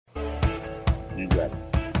You got it.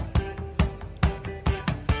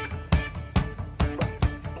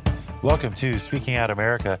 Welcome to Speaking Out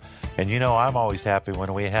America. And you know, I'm always happy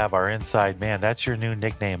when we have our inside man. That's your new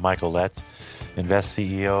nickname, Michael Letts, Invest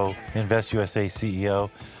CEO, Invest USA CEO.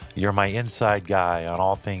 You're my inside guy on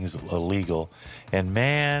all things illegal. And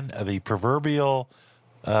man, the proverbial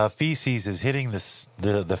feces is hitting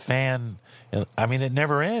the fan. I mean, it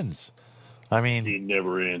never ends. I mean, It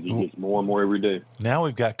never ends. It gets more and more every day. Now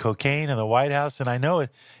we've got cocaine in the White House, and I know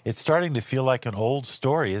it's starting to feel like an old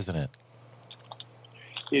story, isn't it?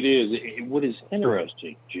 It is. What is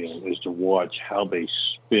interesting, Jim, is to watch how they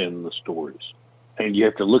spin the stories. And you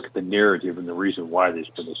have to look at the narrative and the reason why they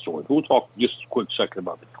spin the story. We'll talk just a quick second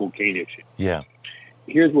about the cocaine issue. Yeah.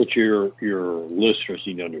 Here's what your listeners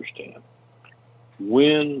need to understand.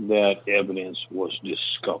 When that evidence was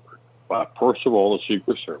discovered by, first of all, the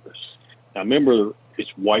Secret Service. Now, remember, it's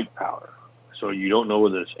white powder. So you don't know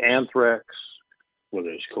whether it's anthrax, whether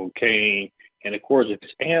it's cocaine. And, of course, if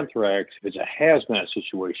it's anthrax, if it's a hazmat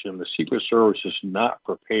situation, the Secret Service is not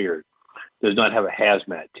prepared, does not have a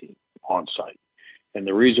hazmat team on site. And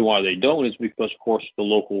the reason why they don't is because, of course, the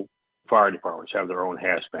local fire departments have their own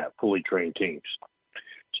hazmat, fully trained teams.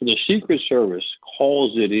 So the Secret Service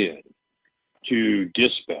calls it in to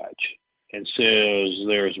dispatch and says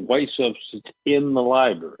there's white substance in the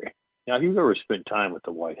library. Now, if you've ever spent time at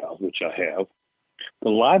the White House, which I have, the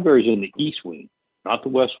library is in the East Wing, not the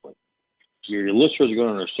West Wing. Your listeners are going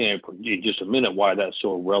to understand in just a minute why that's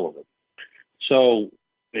so relevant. So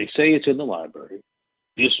they say it's in the library.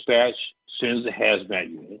 Dispatch sends the hazmat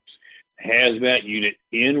unit. The hazmat unit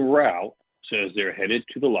en route says they're headed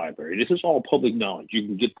to the library. This is all public knowledge. You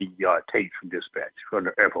can get the tapes from dispatch from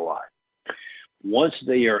the FOI. Once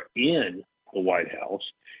they are in the White House,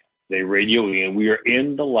 they radio in, we are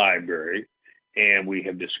in the library, and we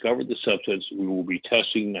have discovered the substance we will be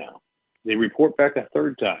testing now. They report back a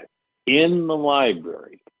third time. In the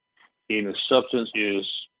library, and the substance is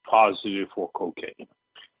positive for cocaine.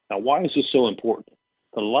 Now, why is this so important?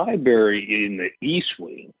 The library in the East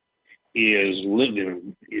Wing is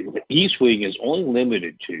limited. The East Wing is only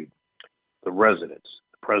limited to the residents,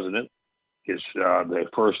 the president, the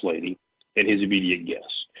first lady, and his immediate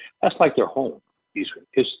guests. That's like their home. East Wing.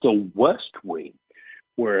 It's the West Wing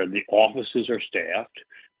where the offices are staffed,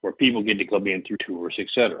 where people get to come in through tours,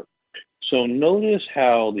 etc. So notice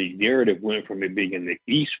how the narrative went from it being in the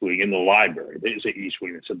East Wing, in the library. They didn't say East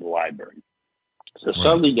Wing, they said the library. So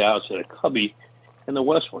suddenly now it's at a cubby in the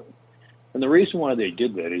West Wing. And the reason why they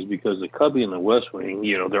did that is because the cubby in the West Wing,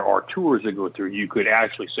 there are tours that go through. You could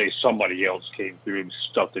actually say somebody else came through and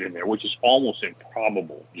stuffed it in there, which is almost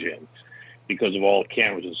improbable, Jim, because of all the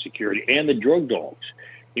cameras and security and the drug dogs.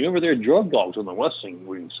 You remember there are drug dogs on the West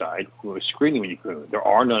Wing side who were screening when you couldn't. There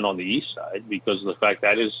are none on the East side because of the fact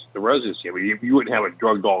that is the residency. I mean, you wouldn't have a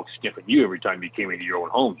drug dog sniffing you every time you came into your own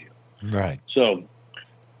home, Jim. Right. So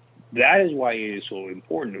that is why it is so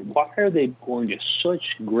important. Why are they going to such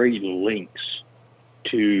great lengths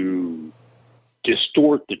to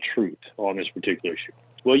distort the truth on this particular issue?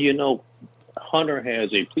 Well, Hunter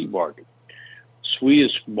has a plea bargain.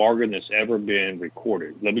 Sweetest bargain that's ever been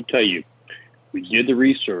recorded. Let me tell you, we did the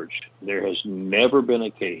research. There has never been a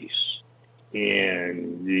case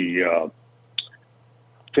in the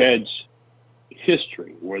Fed's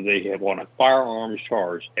history where they have, on a firearms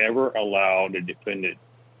charge, ever allowed a defendant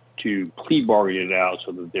to plea bargain it out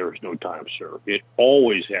so that there is no time served. It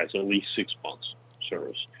always has at least 6 months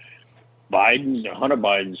service. Hunter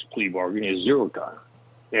Biden's plea bargain is 0 time,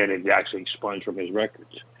 and it actually expunged from his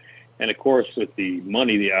records. And, of course, with the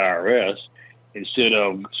money, the IRS, instead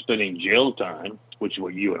of spending jail time, which is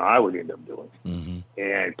what you and I would end up doing,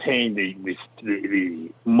 and paying the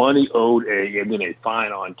money owed and then a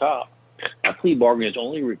fine on top, a plea bargain is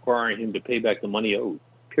only requiring him to pay back the money owed,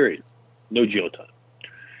 period. No jail time.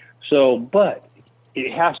 So, but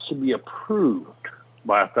it has to be approved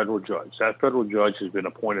by a federal judge. That federal judge has been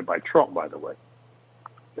appointed by Trump, by the way.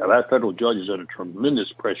 Now, that federal judge is under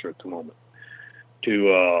tremendous pressure at the moment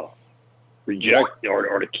to reject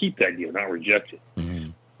or to keep that deal, not reject it.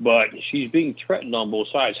 But she's being threatened on both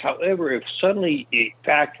sides. However, if suddenly it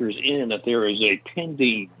factors in that there is a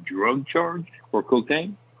pending drug charge for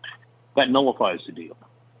cocaine, that nullifies the deal.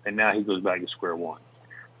 And now he goes back to square one.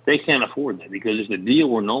 They can't afford that because if the deal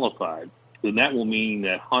were nullified, then that will mean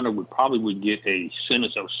that Hunter would get a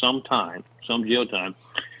sentence of some time, some jail time,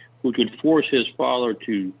 which would force his father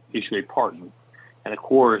to issue a pardon. And of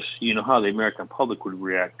course, you know how the American public would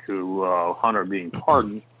react to Hunter being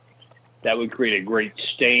pardoned. That would create a great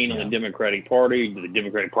stain on the Democratic Party. The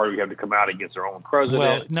Democratic Party would have to come out against their own president.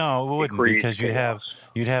 Well, no, it wouldn't, because you'd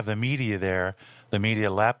have the media there, the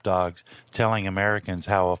media lapdogs, telling Americans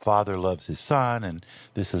how a father loves his son, and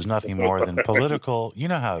this is nothing more than political. You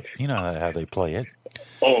know how they play it.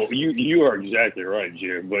 Oh, you are exactly right,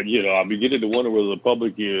 Jim. But I'm beginning to wonder whether the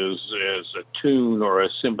public is as attuned or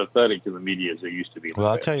as sympathetic to the media as they used to be. Well,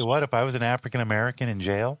 I'll tell you what: if I was an African American in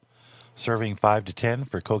jail, serving 5 to 10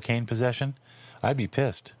 for cocaine possession, I'd be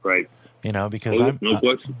pissed. Right. Because no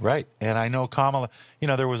question. Right. And I know Kamala,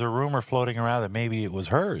 there was a rumor floating around that maybe it was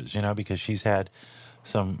hers, because she's had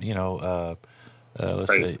some,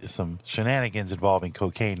 let's say some shenanigans involving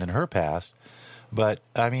cocaine in her past. But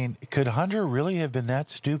I mean, could Hunter really have been that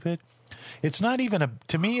stupid? It's not even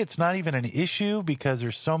to me, it's not even an issue, because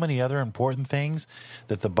there's so many other important things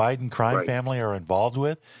that the Biden crime family are involved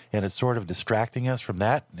with, and it's sort of distracting us from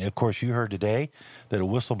that. And of course, you heard today that a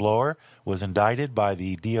whistleblower was indicted by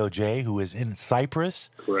the DOJ who is in Cyprus.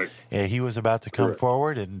 Correct. He was about to come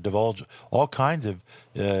forward and divulge all kinds of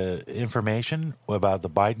information about the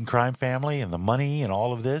Biden crime family and the money and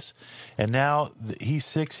all of this. And now he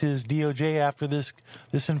sicks his DOJ after this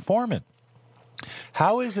informant.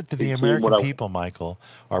 How is it that the American people, Michael,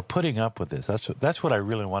 are putting up with this? That's what I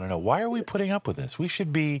really want to know. Why are we putting up with this? We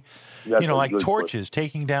should be, like torches,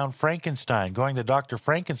 taking down Frankenstein, going to Dr.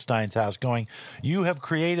 Frankenstein's house, going, "You have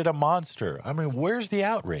created a monster." I mean, where's the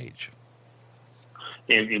outrage?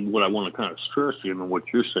 And what I want to kind of stress, Jim, and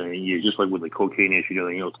what you're saying is just like with the cocaine issue and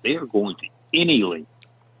everything else, they are going to any length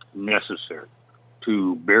necessary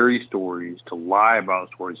to bury stories, to lie about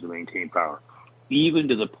stories, to maintain power, even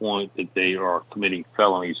to the point that they are committing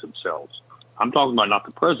felonies themselves. I'm talking about not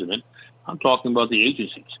the president. I'm talking about the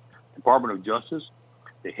agencies. Department of Justice,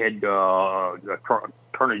 the head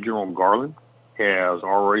Attorney General Garland has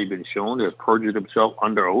already been shown to have perjured himself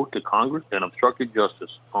under oath to Congress and obstructed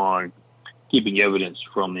justice on keeping evidence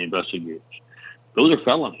from the investigators. Those are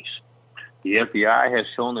felonies. The FBI has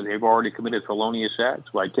shown that they've already committed felonious acts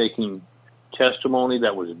by taking testimony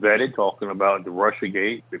that was vetted, talking about the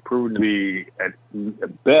Russiagate. It proven to be, at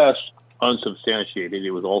best, unsubstantiated.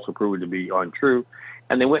 It was also proven to be untrue.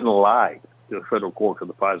 And they went and lied to the federal court, to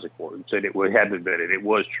the FISA court, and said it had been vetted. It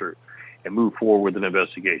was true, and moved forward with an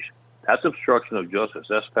investigation. That's obstruction of justice.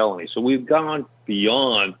 That's felony. So we've gone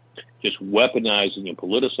beyond just weaponizing and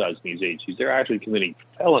politicizing these agencies. They're actually committing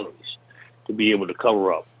felonies to be able to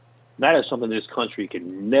cover up. And that is something this country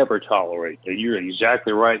can never tolerate. And you're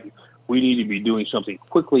exactly right. We need to be doing something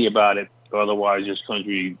quickly about it. Otherwise, this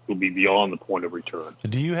country will be beyond the point of return.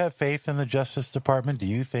 Do you have faith in the Justice Department? Do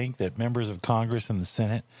you think that members of Congress and the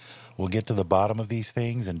Senate will get to the bottom of these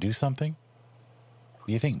things and do something?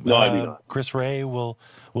 Do you think No, I do not. Chris Wray will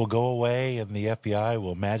go away and the FBI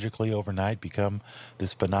will magically overnight become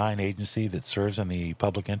this benign agency that serves in the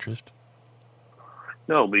public interest?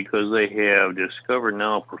 No, because they have discovered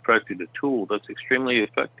now, perfected a tool that's extremely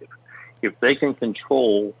effective. If they can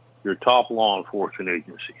control your top law enforcement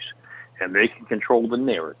agencies and they can control the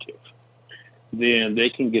narrative, then they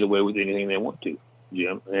can get away with anything they want to,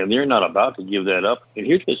 Jim. And they're not about to give that up. And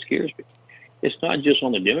here's what scares me. It's not just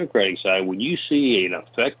on the Democratic side. When you see an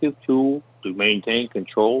effective tool to maintain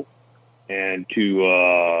control and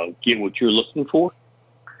to get what you're looking for,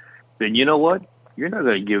 then you know what? You're not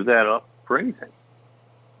going to give that up for anything.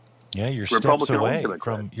 Yeah, you're steps away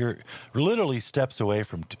from you're literally steps away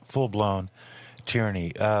from full-blown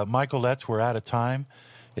tyranny. Michael Letts, we're out of time.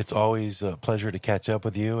 It's always a pleasure to catch up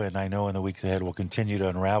with you, and I know in the weeks ahead we'll continue to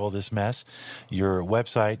unravel this mess. Your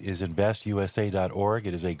website is investusa.org.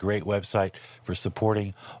 It is a great website for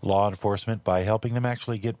supporting law enforcement by helping them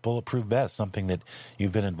actually get bulletproof vests, something that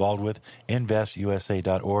you've been involved with.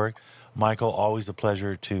 Investusa.org. Michael, always a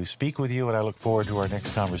pleasure to speak with you, and I look forward to our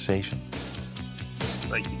next conversation.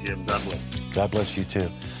 Thank you, Jim. God bless. God bless you, too.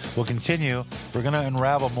 We'll continue. We're going to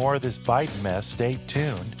unravel more of this Biden mess. Stay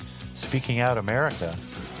tuned. Speaking Out America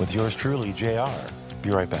with yours truly, JR. Be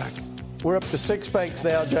right back. We're up to 6 banks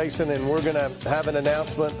now, Jason, and we're going to have an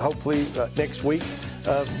announcement hopefully next week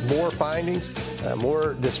of more findings,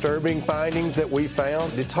 more disturbing findings that we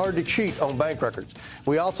found. It's hard to cheat on bank records.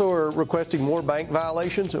 We also are requesting more bank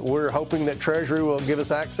violations. We're hoping that Treasury will give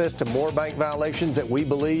us access to more bank violations that we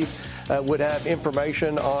believe would have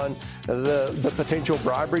information on the potential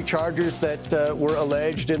bribery charges that were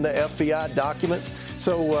alleged in the FBI documents.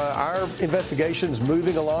 So our investigation's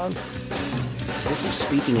moving along. This is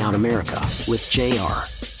Speaking Out America with JR.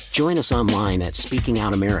 Join us online at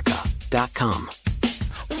speakingoutamerika.com.